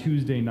 people on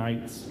Tuesday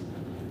nights.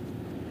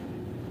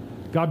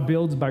 God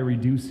builds by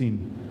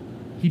reducing.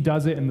 He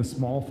does it in the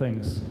small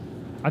things.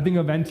 I think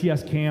of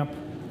NTS camp.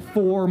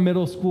 4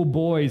 middle school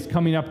boys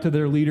coming up to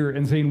their leader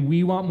and saying,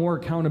 we want more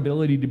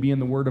accountability to be in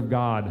the Word of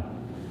God.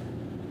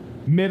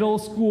 Middle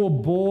school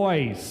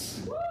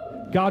boys.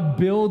 God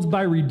builds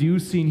by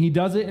reducing. He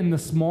does it in the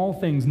small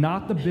things,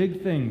 not the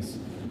big things.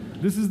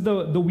 This is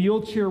the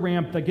wheelchair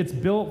ramp that gets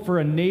built for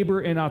a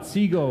neighbor in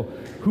Otsego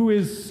who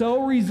is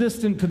so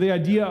resistant to the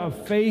idea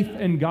of faith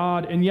in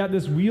God, and yet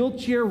this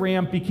wheelchair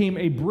ramp became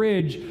a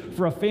bridge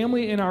for a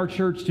family in our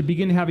church to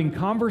begin having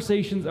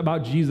conversations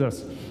about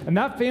Jesus. And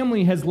that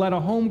family has led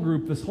a home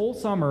group this whole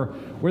summer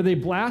where they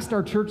blast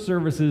our church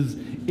services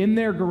in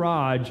their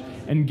garage,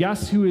 and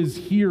guess who is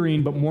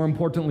hearing, but more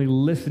importantly,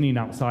 listening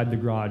outside the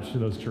garage to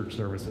those church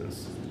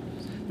services?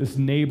 This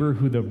neighbor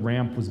who the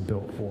ramp was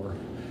built for.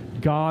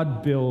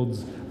 God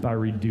builds by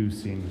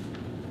reducing.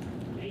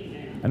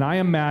 And I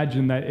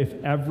imagine that if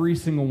every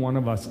single one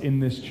of us in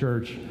this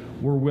church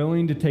were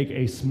willing to take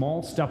a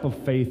small step of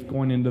faith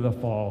going into the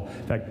fall,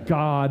 that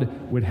God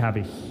would have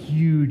a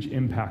huge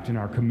impact in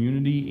our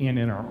community and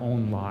in our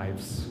own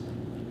lives.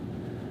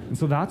 And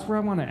so that's where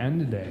I want to end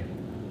today.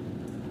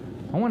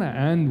 I want to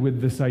end with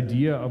this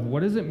idea of what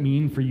does it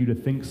mean for you to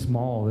think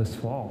small this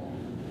fall?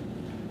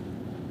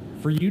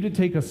 For you to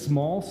take a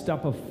small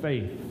step of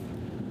faith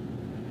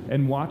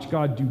and watch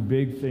God do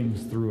big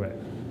things through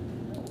it.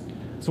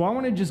 So I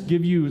want to just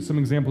give you some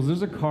examples.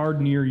 There's a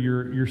card near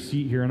your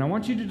seat here, and I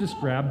want you to just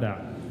grab that.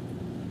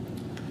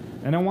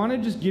 And I want to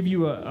just give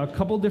you a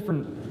couple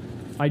different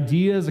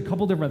ideas, a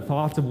couple different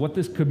thoughts of what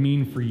this could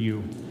mean for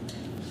you.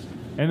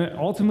 And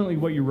ultimately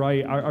what you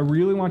write, I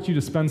really want you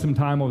to spend some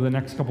time over the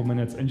next couple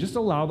minutes and just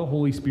allow the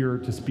Holy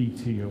Spirit to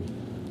speak to you.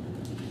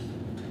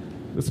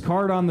 This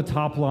card on the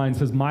top line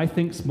says, my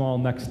think small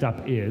next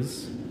step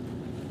is,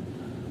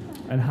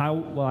 and how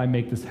will I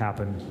make this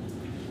happen?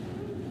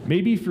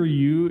 Maybe for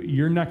you,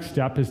 your next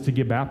step is to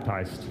get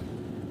baptized.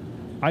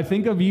 I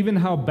think of even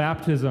how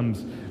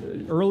baptisms,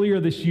 earlier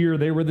this year,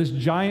 they were this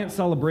giant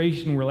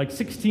celebration where like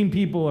 16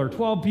 people or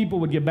 12 people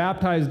would get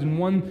baptized in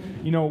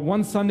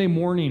one Sunday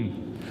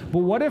morning. But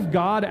what if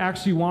God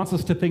actually wants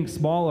us to think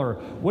smaller?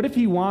 What if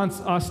he wants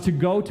us to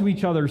go to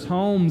each other's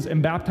homes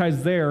and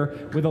baptize there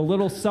with a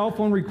little cell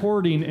phone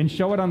recording and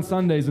show it on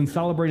Sundays and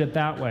celebrate it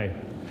that way?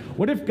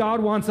 What if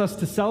God wants us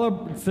to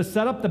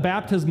set up the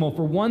baptismal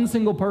for one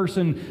single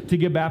person to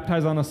get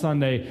baptized on a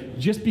Sunday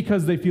just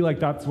because they feel like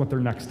that's what their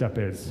next step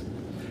is?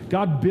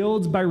 God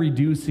builds by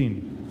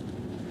reducing.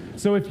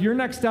 So if your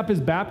next step is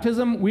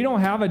baptism, we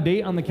don't have a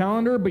date on the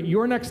calendar, but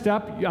your next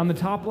step, on the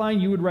top line,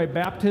 you would write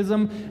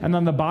baptism, and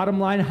on the bottom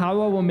line,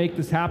 how I will make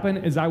this happen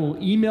is I will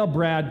email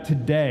Brad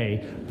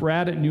today,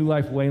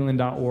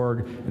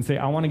 brad@newlifewayland.org, and say,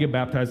 I want to get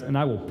baptized, and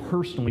I will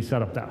personally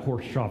set up that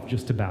horse trough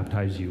just to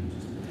baptize you.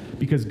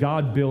 Because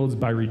God builds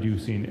by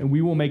reducing, and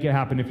we will make it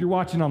happen. If you're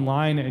watching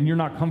online and you're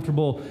not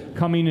comfortable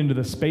coming into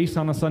the space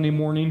on a Sunday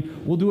morning,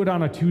 we'll do it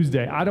on a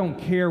Tuesday. I don't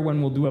care when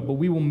we'll do it, but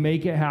we will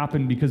make it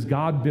happen because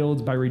God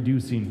builds by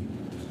reducing.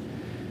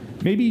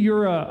 Maybe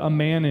you're a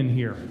man in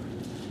here,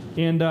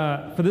 and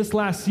for this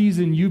last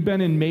season, you've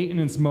been in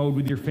maintenance mode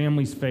with your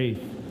family's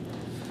faith.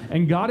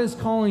 And God is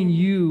calling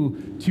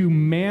you to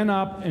man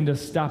up and to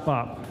step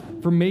up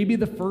for maybe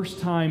the first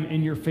time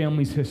in your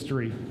family's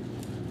history.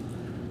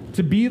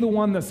 To be the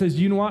one that says,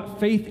 you know what,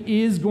 faith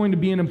is going to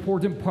be an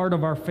important part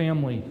of our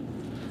family.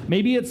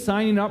 Maybe it's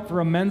signing up for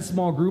a men's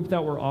small group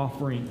that we're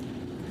offering.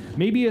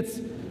 Maybe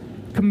it's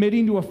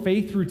committing to a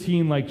faith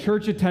routine like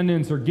church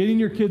attendance or getting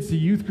your kids to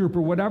youth group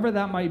or whatever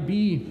that might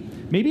be.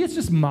 Maybe it's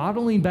just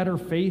modeling better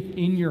faith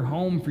in your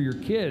home for your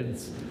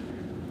kids.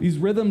 These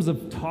rhythms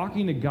of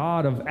talking to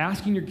God, of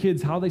asking your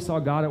kids how they saw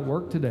God at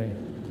work today.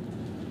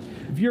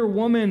 If you're a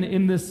woman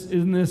in this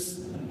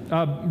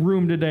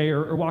room today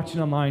or watching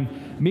online,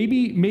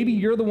 maybe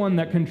you're the one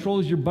that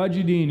controls your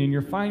budgeting and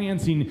your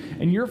financing,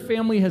 and your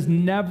family has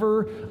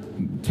never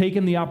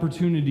taken the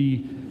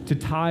opportunity to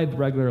tithe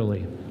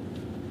regularly.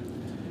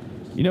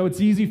 You know,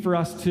 it's easy for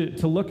us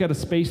to look at a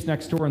space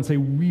next door and say,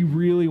 we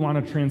really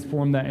want to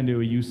transform that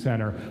into a youth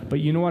center. But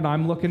you know what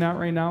I'm looking at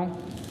right now?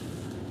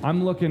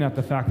 I'm looking at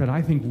the fact that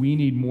I think we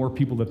need more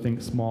people to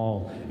think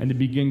small and to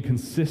begin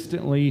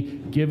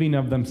consistently giving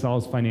of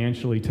themselves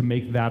financially to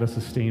make that a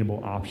sustainable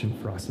option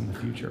for us in the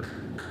future.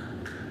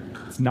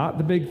 It's not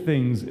the big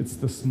things, it's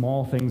the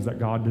small things that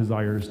God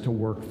desires to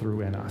work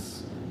through in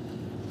us.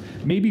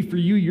 Maybe for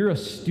you, you're a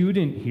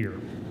student here,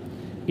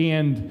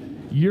 and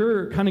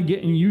you're kind of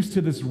getting used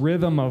to this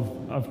rhythm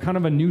of kind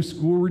of a new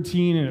school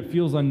routine, and it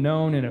feels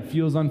unknown and it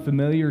feels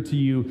unfamiliar to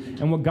you.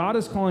 And what God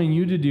is calling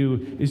you to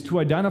do is to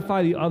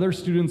identify the other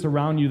students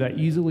around you that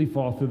easily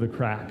fall through the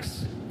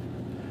cracks,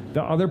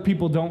 that other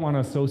people don't want to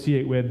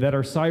associate with, that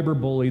are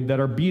cyberbullied, that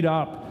are beat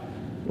up,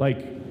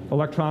 like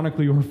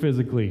electronically or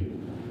physically,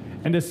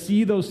 and to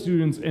see those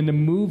students and to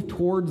move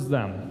towards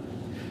them.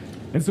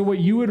 And so what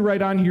you would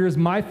write on here is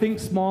my think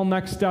small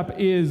next step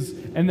is,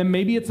 and then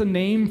maybe it's a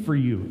name for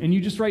you, and you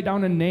just write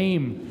down a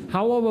name.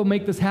 How I will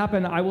make this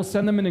happen, I will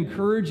send them an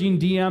encouraging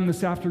DM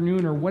this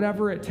afternoon or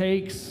whatever it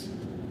takes.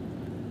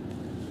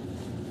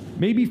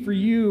 Maybe for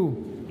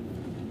you,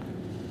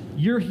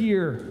 you're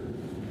here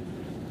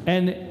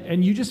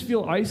and you just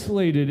feel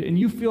isolated and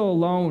you feel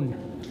alone.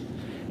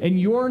 And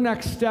your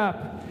next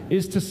step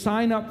is to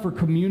sign up for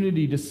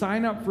community, to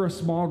sign up for a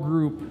small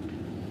group,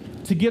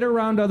 to get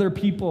around other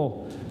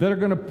people that are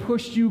going to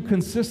push you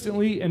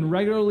consistently and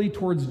regularly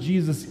towards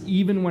Jesus,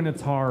 even when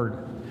it's hard.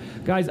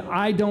 Guys,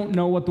 I don't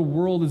know what the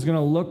world is going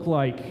to look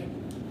like,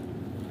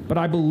 but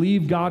I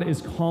believe God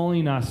is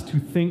calling us to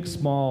think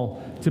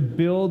small, to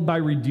build by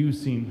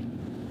reducing,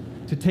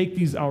 to take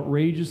these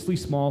outrageously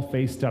small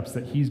faith steps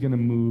that He's going to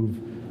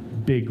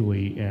move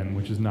bigly in,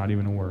 which is not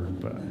even a word,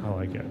 but I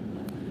like it.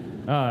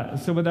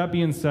 So with that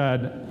being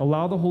said,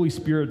 allow the Holy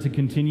Spirit to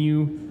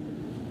continue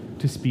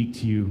to speak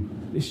to you.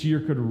 This year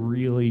could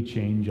really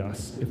change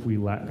us if we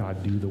let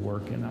God do the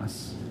work in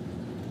us.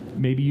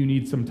 Maybe you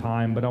need some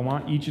time, but I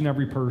want each and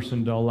every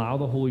person to allow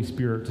the Holy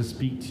Spirit to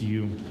speak to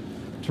you,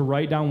 to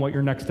write down what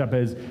your next step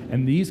is,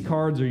 and these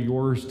cards are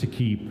yours to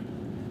keep.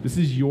 This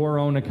is your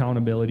own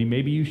accountability.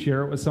 Maybe you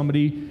share it with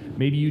somebody.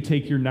 Maybe you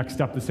take your next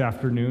step this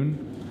afternoon.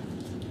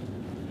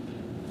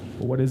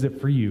 But what is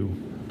it for you?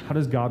 How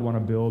does God want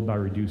to build by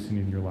reducing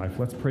in your life?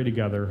 Let's pray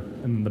together,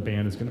 and the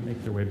band is going to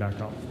make their way back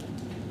up.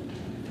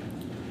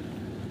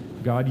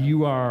 God,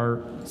 you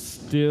are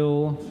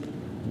still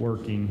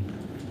working.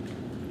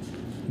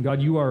 God,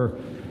 you are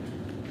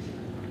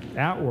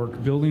at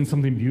work building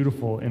something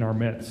beautiful in our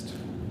midst.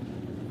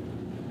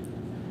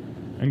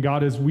 And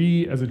God, as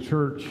we as a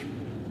church,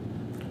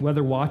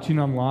 whether watching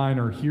online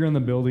or here in the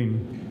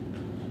building,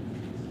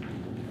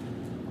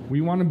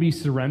 we want to be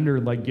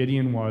surrendered like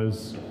Gideon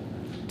was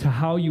to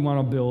how you want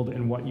to build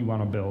and what you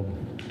want to build.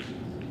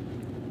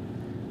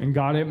 And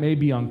God, it may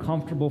be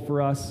uncomfortable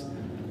for us.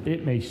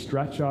 It may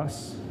stretch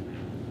us.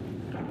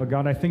 But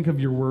God, I think of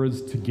your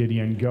words to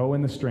Gideon, go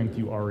in the strength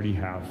you already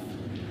have.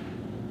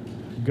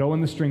 Go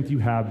in the strength you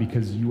have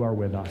because you are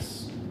with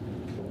us.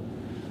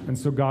 And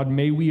so God,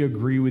 may we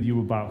agree with you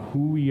about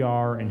who we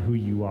are and who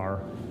you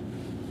are.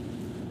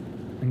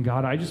 And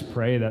God, I just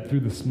pray that through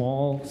the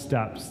small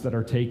steps that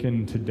are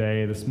taken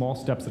today, the small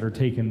steps that are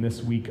taken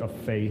this week of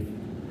faith,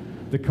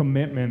 the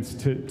commitments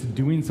to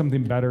doing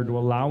something better, to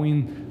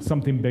allowing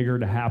something bigger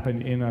to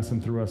happen in us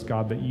and through us,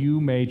 God, that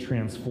you may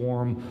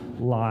transform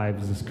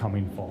lives this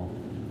coming fall.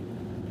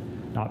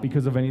 not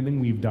because of anything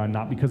we've done,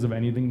 not because of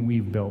anything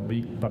we've built,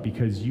 but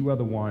because you are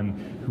the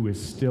one who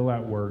is still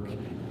at work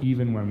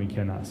even when we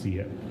cannot see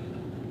it.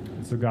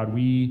 And so God,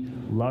 we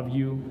love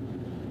you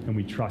and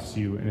we trust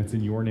you, and it's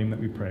in your name that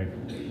we pray.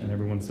 And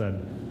everyone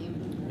said,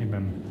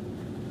 amen.